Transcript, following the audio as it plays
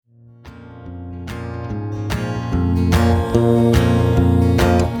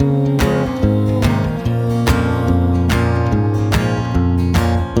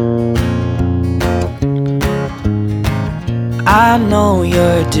I know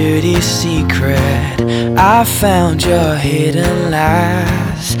your dirty secret. I found your hidden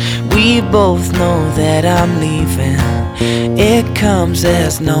lies. We both know that I'm leaving. It comes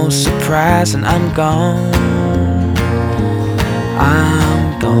as no surprise, and I'm gone.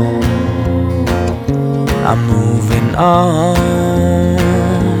 I'm gone. I'm moving on.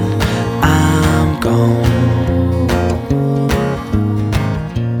 I'm gone.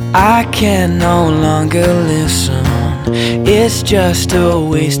 I can no longer listen. It's just a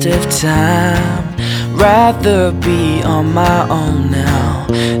waste of time. Rather be on my own now.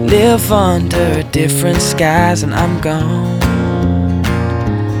 Live under different skies, and I'm gone.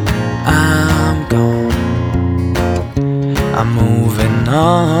 I'm gone. I'm moving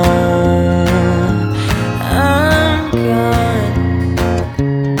on. I'm gone.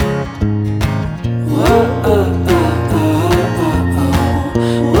 Whoa,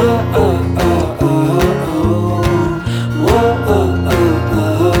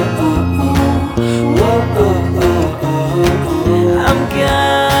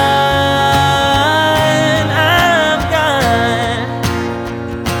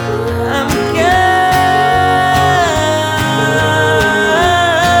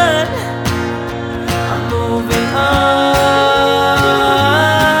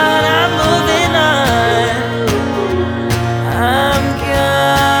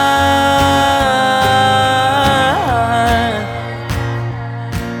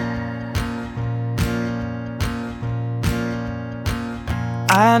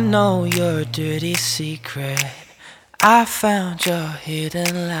 I know your dirty secret. I found your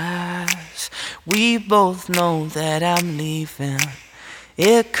hidden lies. We both know that I'm leaving.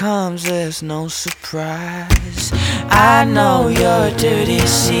 It comes as no surprise. I know your dirty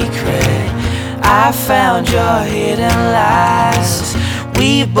secret. I found your hidden lies.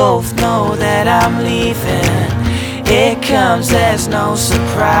 We both know that I'm leaving. It comes as no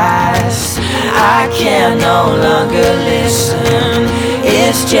surprise. I can no longer listen.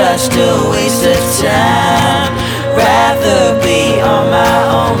 It's just a waste of time. Rather be on my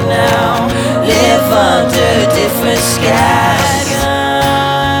own now. Live under different skies.